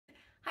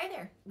Hi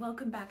there!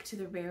 Welcome back to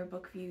the Rare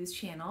Book Views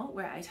channel,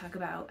 where I talk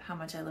about how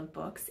much I love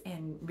books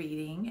and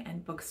reading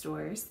and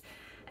bookstores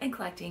and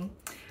collecting.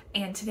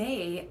 And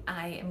today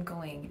I am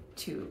going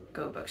to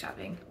go book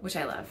shopping, which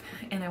I love.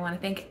 And I want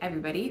to thank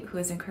everybody who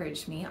has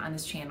encouraged me on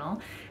this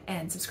channel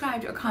and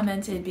subscribed or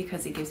commented,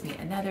 because it gives me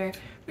another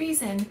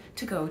reason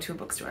to go to a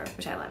bookstore,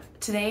 which I love.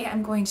 Today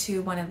I'm going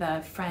to one of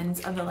the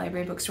Friends of the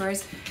Library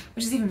bookstores,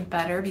 which is even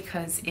better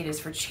because it is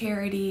for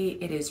charity.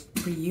 It is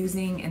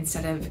reusing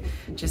instead of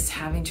just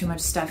having too much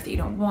stuff that you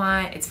don't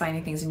want. It's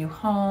finding things a new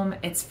home.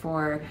 It's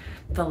for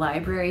the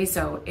library,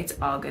 so it's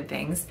all good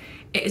things.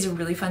 It is a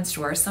really fun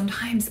store.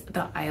 Sometimes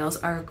the aisles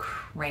are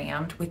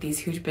crammed with these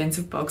huge bins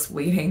of books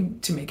waiting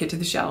to make it to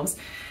the shelves,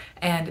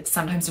 and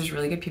sometimes there's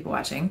really good people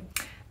watching.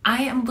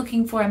 I'm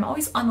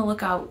always on the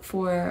lookout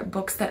for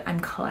books that I'm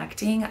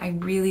collecting. I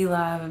really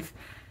love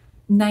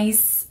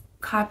nice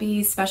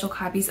copies, special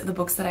copies of the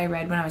books that I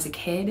read when I was a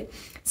kid.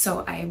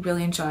 So I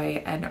really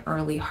enjoy an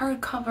early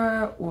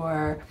hardcover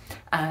or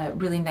a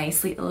really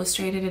nicely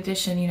illustrated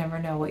edition. You never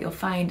know what you'll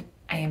find.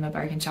 I am a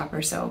bargain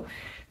shopper, so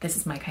this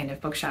is my kind of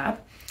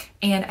bookshop.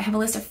 And I have a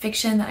list of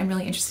fiction that I'm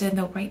really interested in,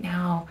 though right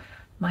now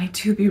my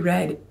to be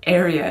read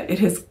area, it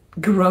has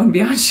grown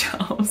beyond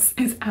shelves,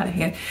 is out of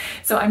hand.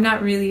 So I'm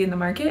not really in the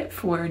market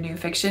for new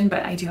fiction,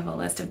 but I do have a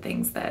list of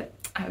things that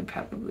I would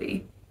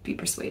probably be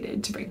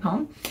persuaded to bring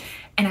home.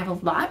 And I have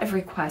a lot of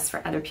requests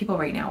for other people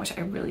right now, which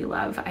I really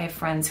love. I have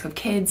friends who have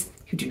kids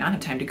who do not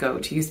have time to go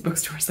to used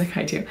bookstores like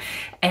I do,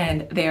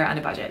 and they are on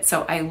a budget.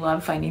 So I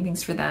love finding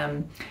things for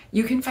them.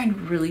 You can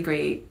find really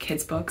great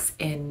kids books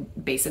in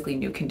basically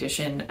new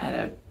condition at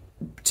a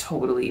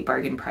totally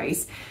bargain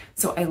price.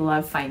 So I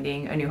love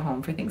finding a new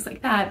home for things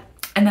like that.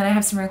 And then I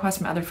have some requests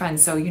from other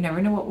friends, so you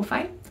never know what we'll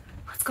find.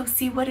 Let's go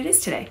see what it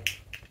is today.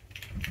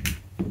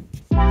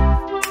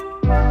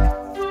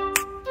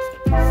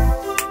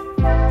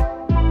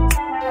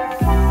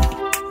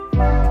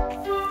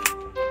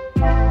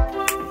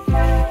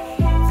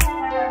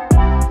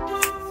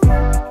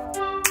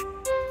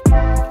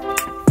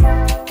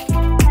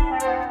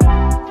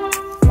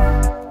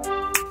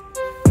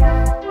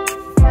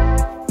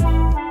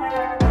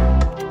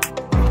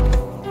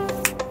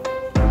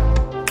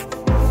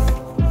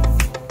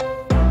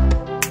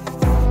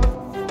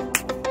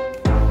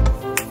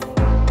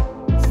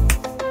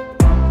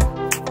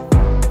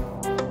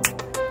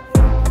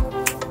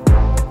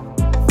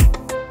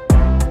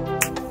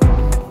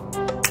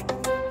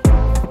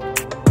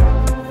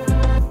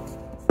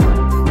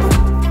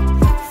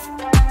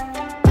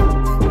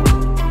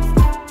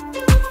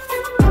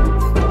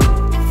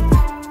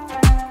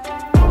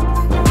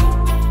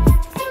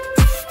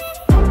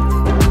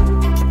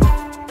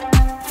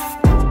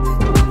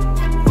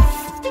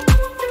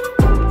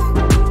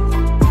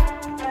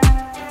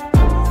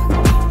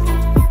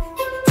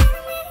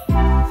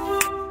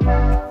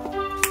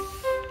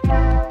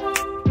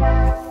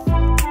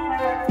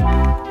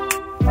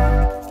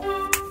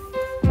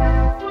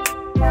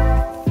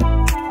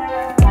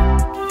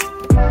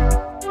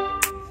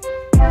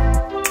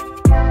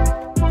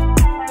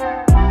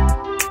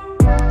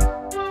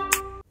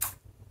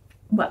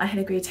 Well, I had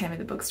a great time at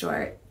the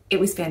bookstore. It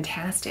was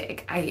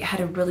fantastic. I had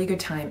a really good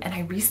time, and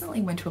I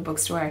recently went to a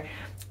bookstore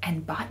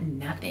and bought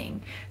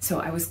nothing.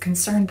 So I was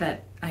concerned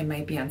that I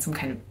might be on some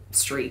kind of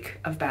streak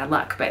of bad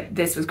luck, but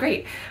this was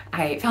great.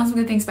 I found some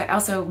good things, but I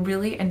also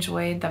really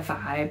enjoyed the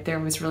vibe. There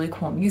was really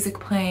cool music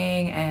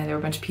playing, and there were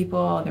a bunch of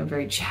people. They were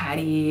very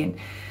chatty, and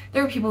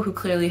there were people who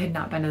clearly had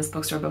not been to this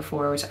bookstore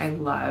before, which I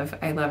love.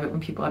 I love it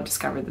when people have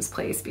discovered this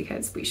place,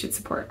 because we should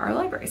support our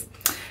libraries.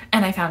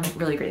 And I found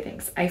really great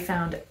things. I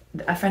found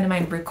a friend of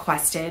mine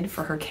requested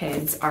for her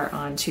kids are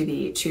on to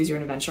the Choose Your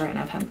Own Adventure, and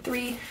I've had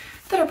 3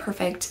 that are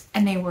perfect,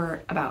 and they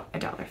were about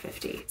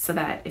 $1.50. So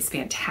that is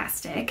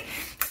fantastic.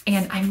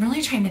 And I'm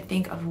really trying to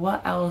think of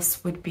what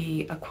else would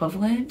be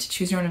equivalent to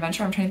Choose Your Own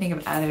Adventure. I'm trying to think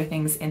of other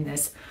things in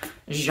this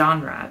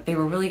genre. They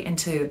were really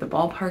into the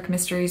ballpark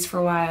mysteries for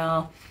a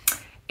while,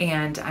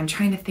 and I'm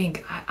trying to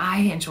think.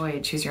 I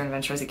enjoyed Choose Your Own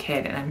Adventure as a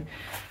kid, and I'm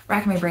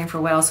racking my brain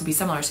for what else would be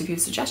similar. So if you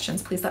have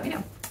suggestions, please let me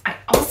know. I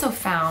also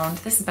found,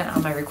 this has been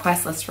on my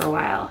request list for a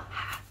while,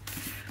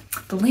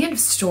 The Land of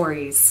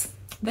Stories.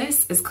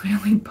 This is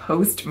clearly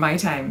post my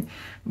time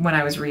when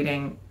I was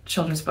reading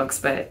children's books,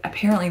 but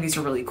apparently these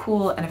are really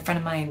cool, and a friend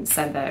of mine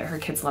said that her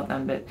kids love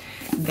them, but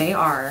they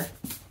are,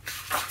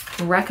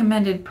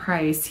 recommended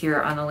price here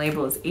on the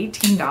label is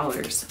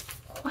 $18.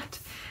 What?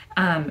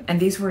 And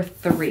these were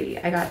 3.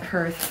 I got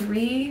her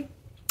 3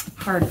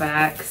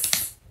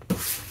 hardbacks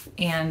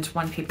and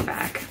 1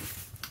 paperback,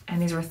 and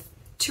these were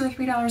 $2 or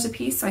 $3 a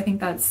piece, so I think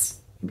that's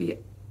maybe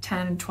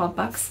 10, 12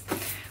 bucks,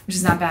 which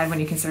is not bad when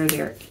you consider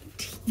they're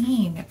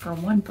 18 for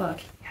 1 book.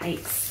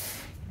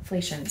 Yikes.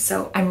 Inflation.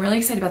 So I'm really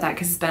excited about that,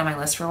 because it's been on my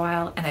list for a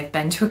while, and I've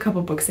been to a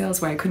couple book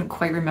sales where I couldn't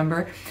quite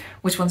remember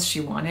which ones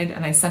she wanted,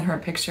 and I sent her a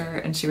picture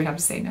and she would have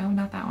to say, no,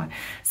 not that one.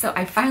 So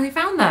I finally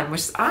found them, which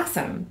is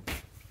awesome.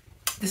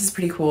 This is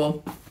pretty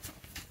cool.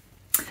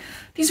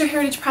 These are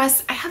Heritage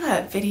Press. I have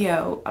a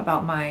video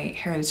about my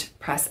Heritage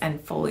Press and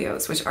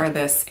folios, which are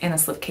this in a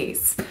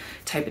slipcase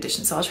type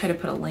edition. So I'll try to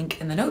put a link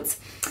in the notes.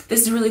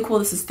 This is really cool.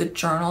 This is the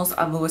journals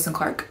of Lewis and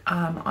Clark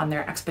on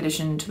their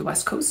expedition to the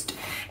West Coast.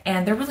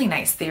 And they're really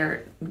nice.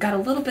 They're got a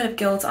little bit of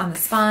gilt on the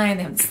spine.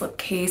 They have the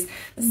slipcase.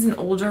 This is an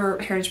older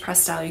Heritage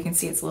Press style. You can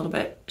see it's a little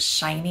bit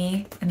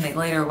shiny, and they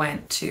later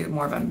went to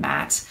more of a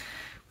matte,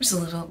 which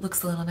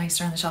looks a little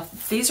nicer on the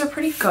shelf. These are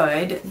pretty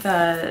good.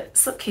 The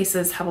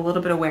slipcases have a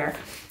little bit of wear.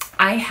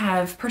 I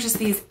have purchased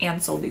these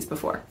and sold these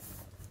before.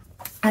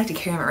 I like to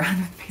carry them around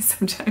with me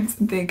sometimes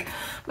and think,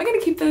 am I going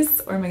to keep this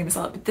or am I going to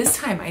sell it? But this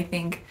time I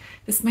think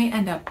this might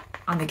end up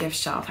on the gift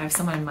shelf. I have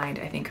someone in mind,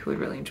 I think, who would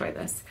really enjoy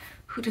this,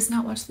 who does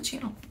not watch the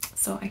channel.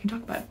 So I can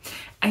talk about it.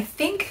 I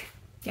think,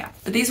 yeah,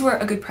 but these were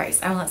a good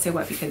price. I will not say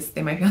what because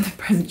they might be on the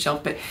present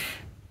shelf, but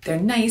they're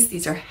nice.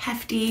 These are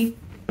hefty.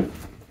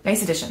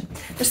 Nice edition.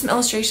 There's some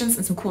illustrations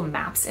and some cool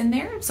maps in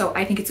there. So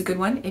I think it's a good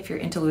one if you're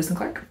into Lewis and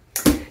Clark.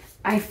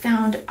 I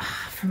found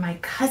from my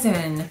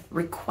cousin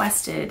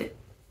requested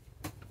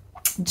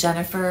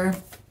Jennifer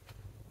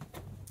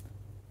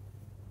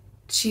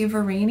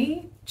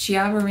Chiaverini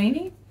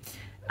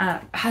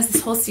has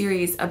this whole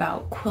series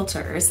about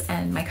quilters,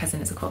 and my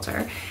cousin is a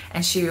quilter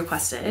and she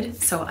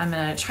requested, so I'm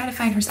gonna try to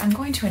find hers. I'm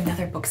going to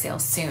another book sale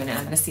soon and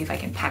I'm gonna see if I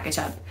can package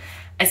up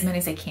as many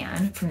as I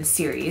can from the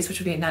series, which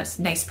would be a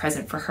nice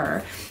present for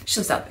her. She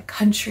lives out in the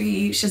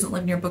country, she doesn't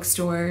live near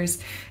bookstores,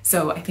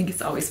 so I think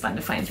it's always fun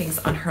to find things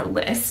on her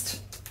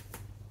list.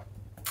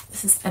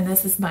 This is an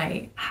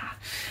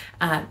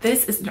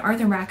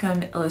Arthur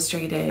Rackham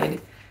illustrated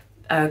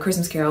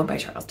Christmas Carol by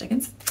Charles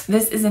Dickens.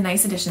 This is a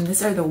nice edition.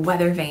 These are the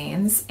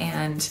Weathervanes,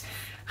 and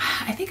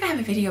I think I have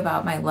a video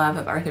about my love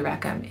of Arthur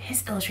Rackham.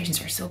 His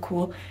illustrations are so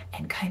cool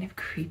and kind of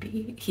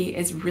creepy. He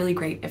is really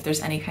great if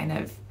there's any kind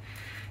of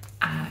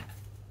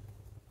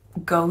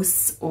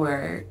ghosts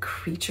or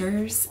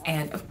creatures,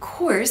 and of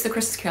course the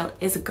Christmas Carol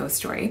is a ghost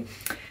story,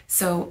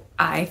 so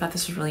I thought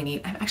this was really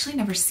neat. I've actually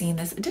never seen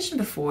this edition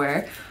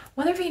before.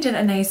 Weathervane did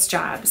a nice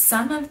job.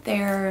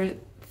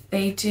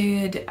 They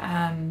did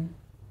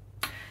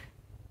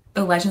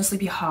The Legend of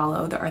Sleepy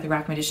Hollow, the Arthur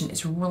Rackham edition,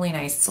 is really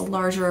nice. It's a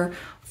larger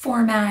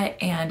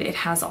format and it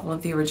has all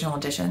of the original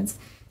editions,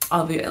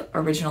 all of the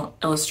original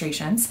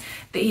illustrations.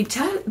 They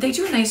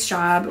do a nice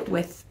job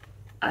with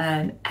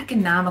an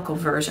economical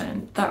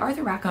version. The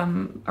Arthur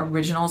Rackham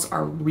originals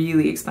are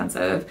really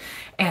expensive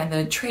and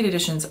the trade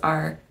editions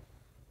are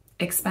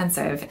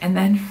expensive, and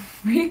then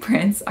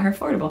reprints are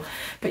affordable.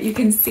 But you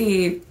can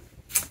see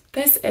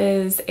this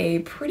is a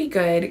pretty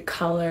good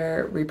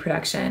color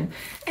reproduction.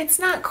 It's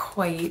not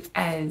quite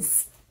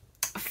as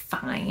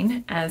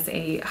fine as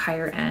a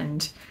higher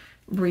end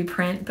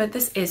reprint, but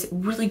this is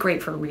really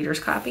great for a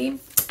reader's copy.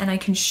 And I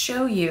can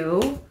show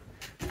you,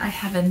 I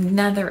have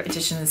another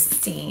edition of the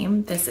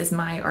same. This is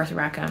my Arthur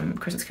Rackham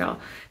Christmas Carol.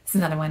 This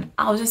is another one.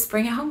 I'll just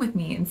bring it home with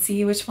me and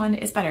see which one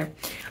is better.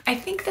 I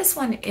think this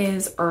one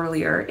is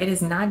earlier. It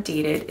is not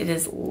dated. It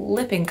is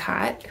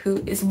Lippincott,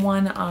 who is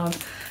one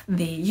of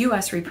the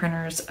US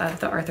reprinters of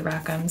the Arthur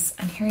Rackhams.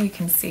 And here you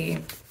can see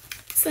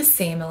it's the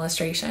same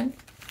illustration.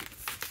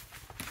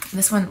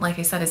 This one, like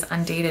I said, is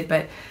undated,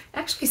 but it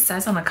actually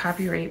says on the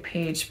copyright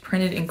page,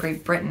 printed in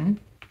Great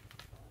Britain.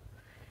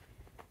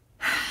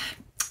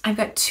 I've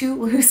got 2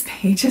 loose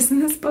pages in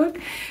this book,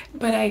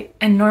 but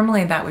and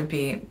normally that would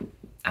be,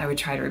 I would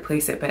try to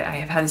replace it, but I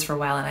have had this for a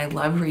while and I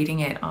love reading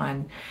it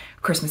on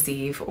Christmas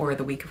Eve or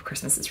the week of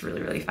Christmas. It's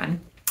really, really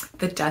fun.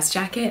 The dust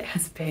jacket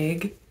has a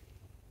big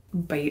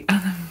bite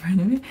on the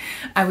front of it.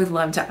 I would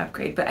love to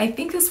upgrade, but I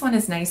think this one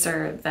is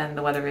nicer than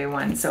the Weathervane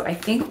one. So I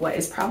think what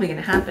is probably going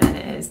to happen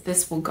is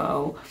this will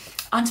go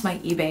onto my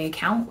eBay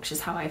account, which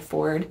is how I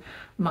forward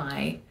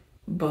my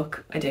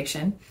book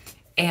addiction.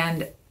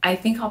 And I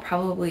think I'll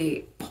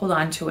probably hold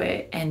on to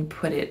it and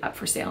put it up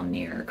for sale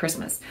near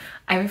Christmas.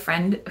 I have a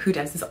friend who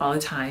does this all the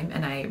time,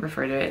 and I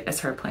refer to it as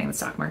her playing the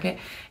stock market.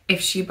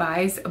 If she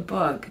buys a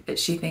book that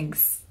she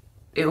thinks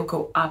it will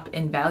go up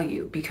in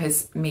value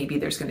because maybe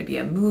there's going to be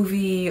a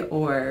movie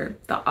or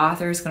the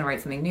author is going to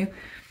write something new,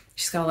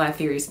 she's got a lot of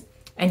theories.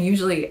 And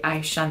usually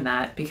I shun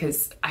that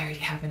because I already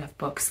have enough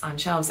books on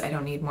shelves. I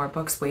don't need more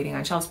books waiting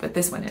on shelves, but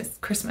this one is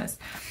Christmas.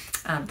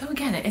 Though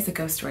again, it is a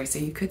ghost story, so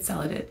you could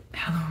sell it at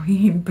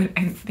Halloween, but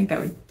I think that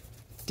would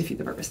defeat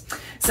the purpose.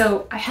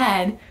 So I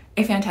had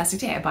a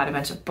fantastic day. I bought a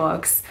bunch of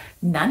books.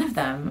 None of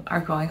them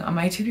are going on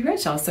my to be read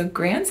shelf, so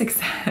grand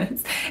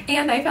success.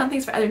 And I found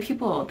things for other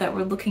people that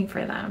were looking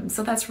for them.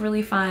 So that's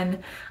really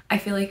fun. I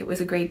feel like it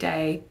was a great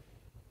day.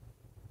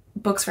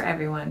 Books for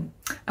everyone.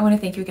 I want to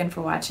thank you again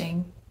for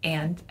watching,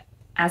 and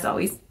as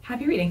always,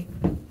 happy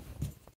reading.